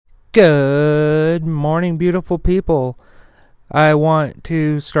Good morning, beautiful people. I want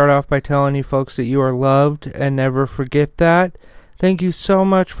to start off by telling you folks that you are loved and never forget that. Thank you so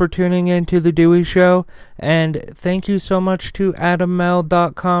much for tuning in to The Dewey Show, and thank you so much to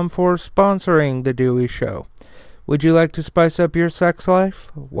AdamMale.com for sponsoring The Dewey Show. Would you like to spice up your sex life?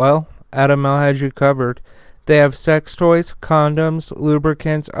 Well, Adam Male has you covered. They have sex toys, condoms,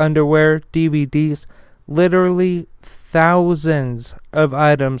 lubricants, underwear, DVDs, literally thousands of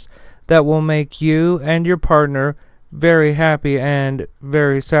items that will make you and your partner very happy and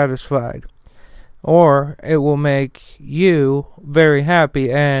very satisfied. Or it will make you very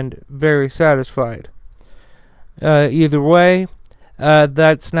happy and very satisfied. Either way,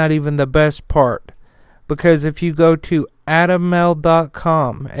 that's not even the best part. Because if you go to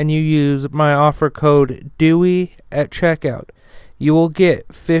AdamMale.com and you use my offer code DEWEY at checkout, you will get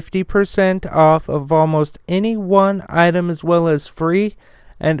 50% off of almost any one item, as well as free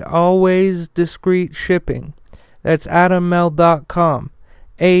and always discreet shipping. That's AdamMale.com,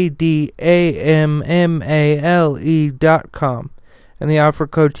 ADAMMALE.com. And the offer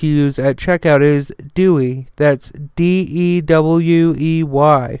code to use at checkout is DEWEY. That's DEWEY.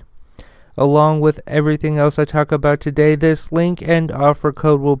 Along with everything else I talk about today, this link and offer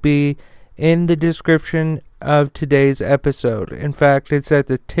code will be in the description of today's episode. In fact, it's at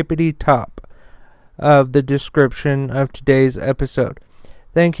the tippity top of the description of today's episode.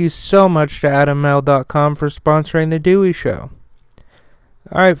 Thank you so much to AdamMale.com for sponsoring The Dewey Show.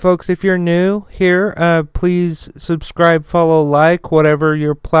 Alright folks, if you're new here, please subscribe, follow, like, whatever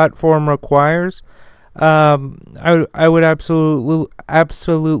your platform requires. I would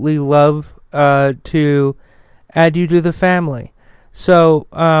absolutely love to add you to the family. So,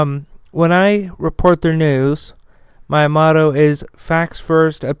 when I report the news, my motto is facts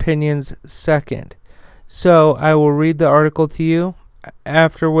first, opinions second. So I will read the article to you,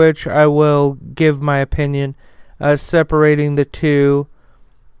 after which I will give my opinion, separating the two,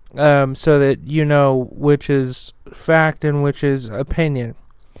 so that you know which is fact and which is opinion.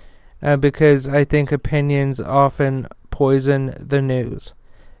 Because I think opinions often poison the news.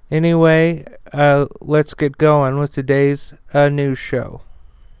 Anyway, let's get going with today's news show.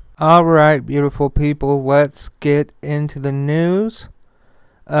 Alright, beautiful people, let's get into the news.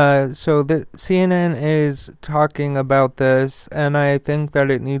 So the CNN is talking about this, and I think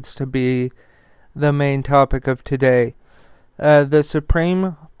that it needs to be the main topic of today. The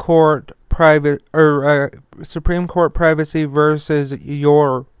Supreme Court Supreme Court privacy versus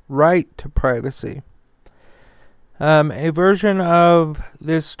your right to privacy. A version of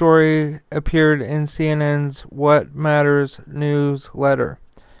this story appeared in CNN's What Matters newsletter.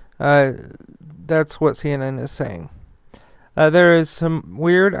 That's what CNN is saying. There is some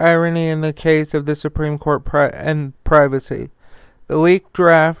weird irony in the case of the Supreme Court and privacy. The leaked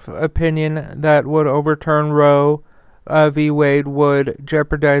draft opinion that would overturn Roe v. Wade would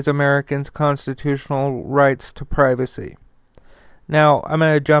jeopardize Americans' constitutional rights to privacy. Now, I'm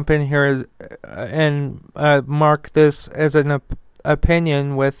going to jump in here and mark this as an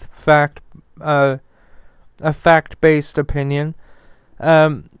opinion with a fact-based opinion.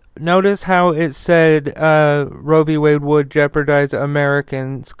 Notice how it said Roe v. Wade would jeopardize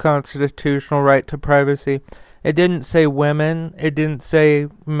Americans' constitutional right to privacy. It didn't say women. It didn't say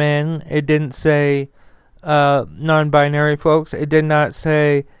men. It didn't say non-binary folks. It did not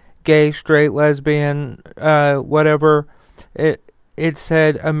say gay, straight, lesbian, whatever. It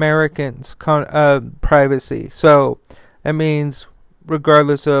said Americans' privacy. So that means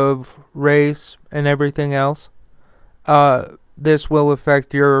regardless of race and everything else, this will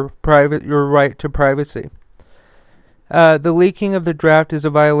affect your right to privacy. The leaking of the draft is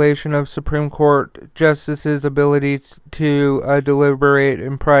a violation of Supreme Court justices' ability to deliberate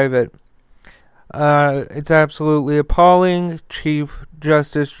in private. It's absolutely appalling, Chief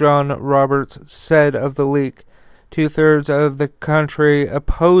Justice John Roberts said of the leak. 2/3 of the country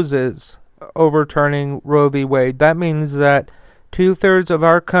opposes overturning Roe v. Wade. That means that 2/3 of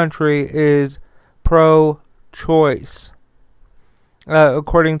our country is pro-choice.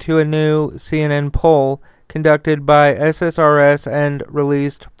 According to a new CNN poll conducted by SSRS and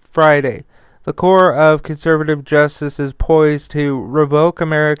released Friday. The core of conservative justice is poised to revoke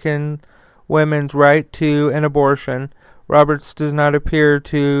American women's right to an abortion. Roberts does not appear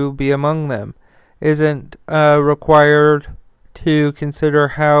to be among them. Isn't required to consider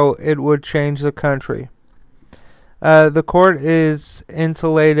how it would change the country. The court is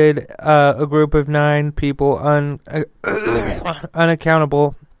insulated a group of 9 people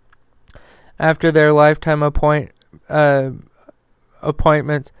unaccountable after their lifetime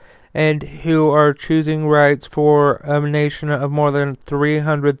appointments and who are choosing rights for a nation of more than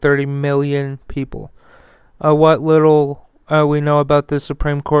 330 million people. What little we know about the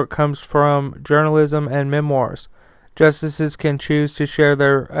Supreme Court comes from journalism and memoirs. Justices can choose to share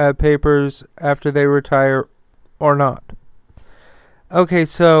their papers after they retire or not. Okay,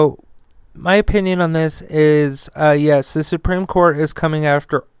 so my opinion on this is, yes, the Supreme Court is coming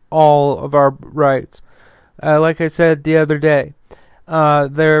after all of our rights. Like I said the other day,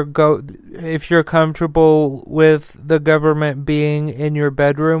 if you're comfortable with the government being in your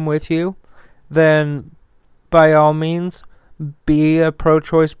bedroom with you, then by all means, be a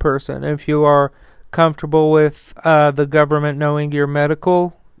pro-choice person. If you are comfortable with the government knowing your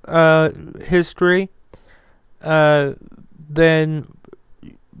medical history, then,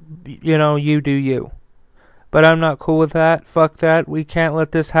 you do you. But I'm not cool with that. Fuck that. We can't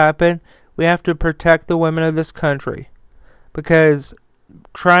let this happen. We have to protect the women of this country. Because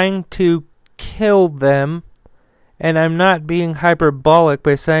trying to kill them, and I'm not being hyperbolic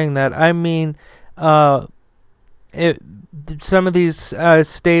by saying that, I mean, some of these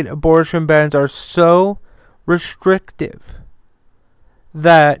state abortion bans are so restrictive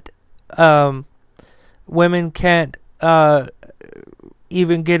that women can't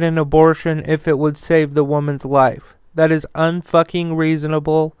even get an abortion if it would save the woman's life. That is unfucking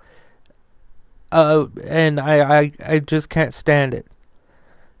reasonable, and I just can't stand it.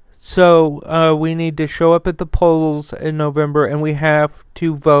 So we need to show up at the polls in November, and we have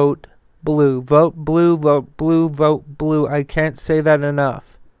to vote blue. Vote blue, vote blue, vote blue. I can't say that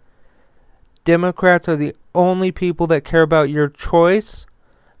enough. Democrats are the only people that care about your choice,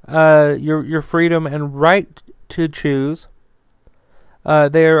 your freedom and right to choose.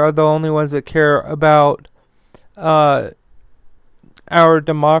 They are the only ones that care about our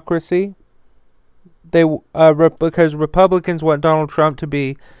democracy. Because Republicans want Donald Trump to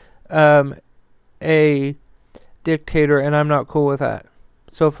be a dictator, and I'm not cool with that.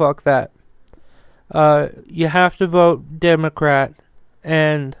 So fuck that. You have to vote Democrat,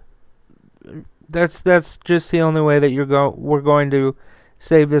 and that's just the only way that we're going to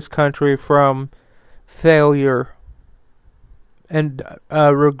save this country from failure and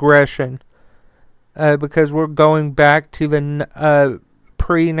regression. Because we're going back to the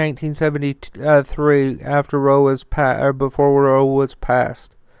pre-1973 after Roe was or before Roe was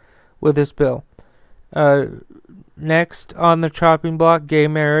passed with this bill. Next on the chopping block, gay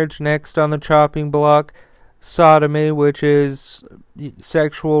marriage. Next on the chopping block, sodomy, which is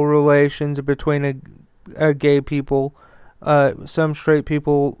sexual relations between a gay people. Some straight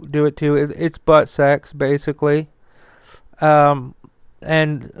people do it too. It's butt sex, basically, and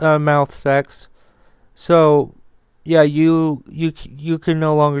mouth sex. So, yeah, you can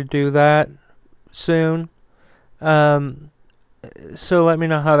no longer do that soon. So let me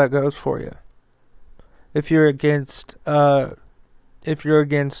know how that goes for you. If you're against the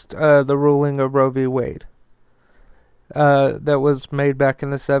ruling of Roe v. Wade, that was made back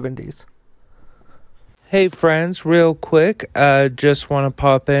in the 70s. Hey friends, real quick, just want to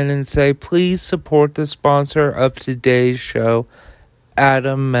pop in and say please support the sponsor of today's show,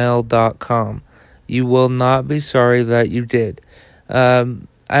 AdamMale.com. You will not be sorry that you did.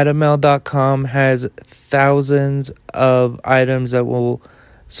 AdamMale.com has thousands of items that will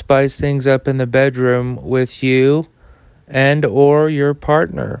spice things up in the bedroom with you and or your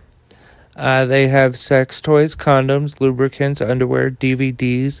partner. They have sex toys, condoms, lubricants, underwear,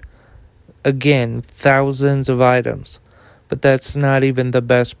 DVDs. Again, thousands of items. But that's not even the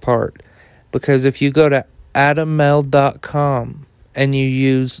best part. Because if you go to AdamMale.com and you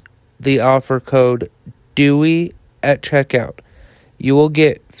use the offer code DEWEY at checkout, you will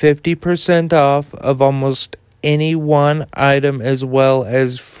get 50% off of almost any one item, as well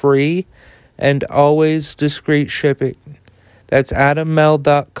as free and always discreet shipping. That's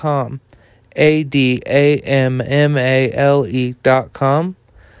AdamMale.com, AdamMale.com,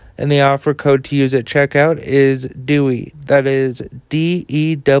 and the offer code to use at checkout is DEWEY. That is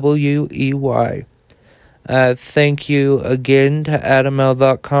DEWEY. Thank you again to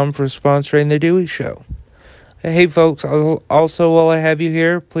AdamMale.com for sponsoring the Dewey Show. Hey folks, also while I have you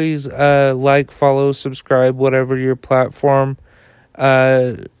here, please like, follow, subscribe, whatever your platform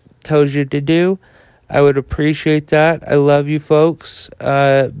tells you to do. I would appreciate that. I love you folks.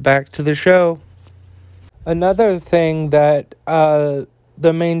 Back to the show. Another thing that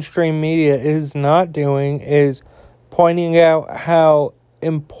the mainstream media is not doing is pointing out how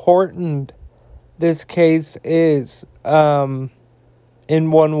important this case is in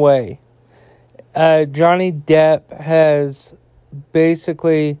one way. Johnny Depp has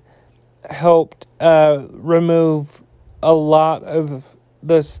basically helped remove a lot of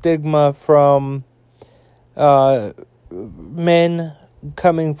the stigma from men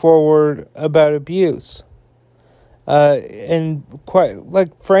coming forward about abuse. And quite,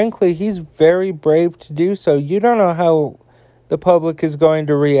 like, frankly, he's very brave to do so. You don't know how the public is going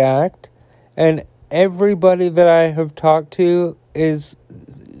to react. And everybody that I have talked to is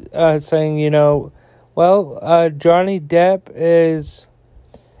saying, Johnny Depp is,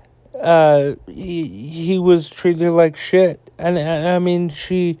 he was treated like shit. And I mean,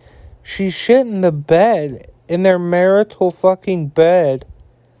 she shit in the bed, in their marital fucking bed,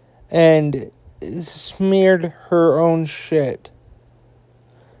 and smeared her own shit.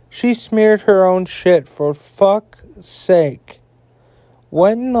 She smeared her own shit, for fuck's sake.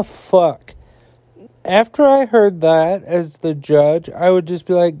 What in the fuck? After I heard that as the judge, I would just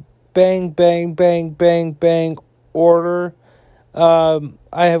be like, bang, bang, bang, bang, bang, order. I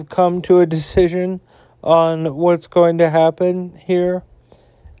have come to a decision on what's going to happen here.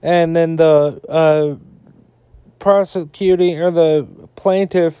 And then the prosecuting, or the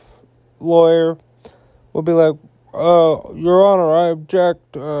plaintiff lawyer will be like, Your Honor, I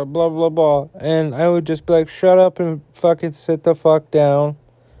object, blah, blah, blah. And I would just be like, shut up and fucking sit the fuck down,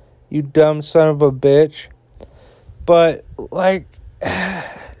 you dumb son of a bitch. But, like,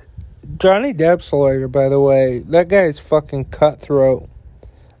 Johnny Depp's lawyer, by the way, that guy is fucking cutthroat.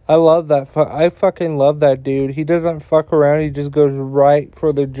 I love that. I fucking love that dude. He doesn't fuck around. He just goes right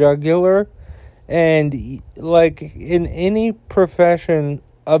for the jugular. And, like, in any profession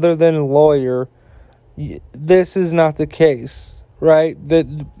other than a lawyer, this is not the case, right?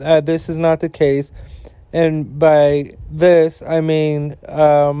 This is not the case. And by this, I mean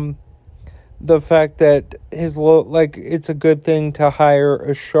the fact that it's a good thing to hire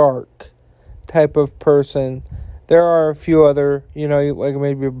a shark type of person. There are a few other, like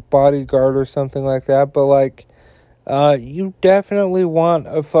maybe a bodyguard or something like that, but like, you definitely want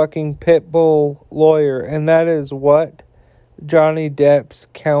a fucking pit bull lawyer, and that is what Johnny Depp's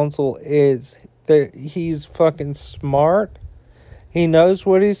counsel is. He's fucking smart. He knows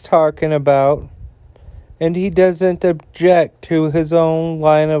what he's talking about. And he doesn't object to his own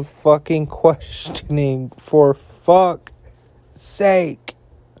line of fucking questioning, for fuck's sake.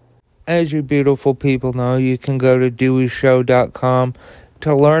 As you beautiful people know, you can go to DeweyShow.com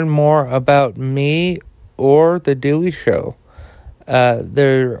to learn more about me or The Dewey Show.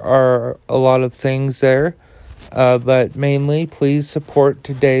 There are a lot of things there. But mainly, please support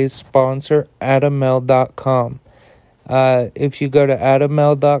today's sponsor, AdamMale.com. If you go to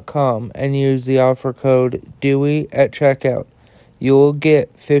AdamMale.com and use the offer code Dewey at checkout, you will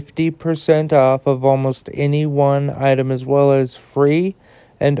get 50% off of almost any one item, as well as free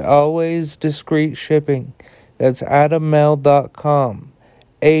and always discreet shipping. That's AdamMale.com,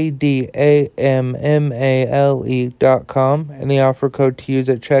 AdamMale.com, and the offer code to use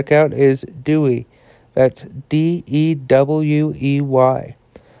at checkout is Dewey. That's DEWEY.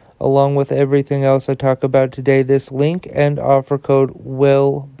 Along with everything else I talk about today, this link and offer code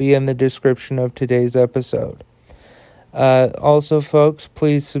will be in the description of today's episode. Also, folks,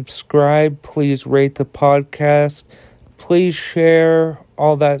 please subscribe. Please rate the podcast. Please share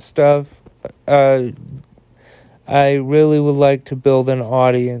all that stuff. I really would like to build an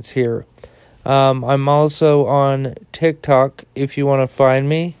audience here. I'm also on TikTok if you want to find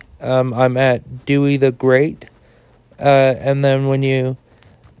me. I'm at Dewey the Great. And then when you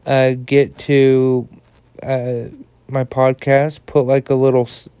get to my podcast, put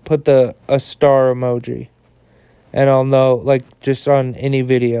a star emoji, and I'll know, like, just on any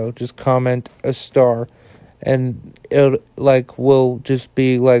video, just comment a star, and we'll just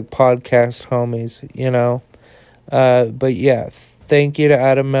be like podcast homies, but yeah, thank you to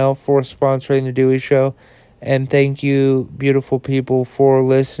Adam Male for sponsoring the Dewey Show, and thank you, beautiful people, for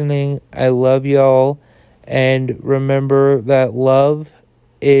listening. I love y'all, and remember that love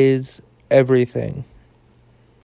is everything.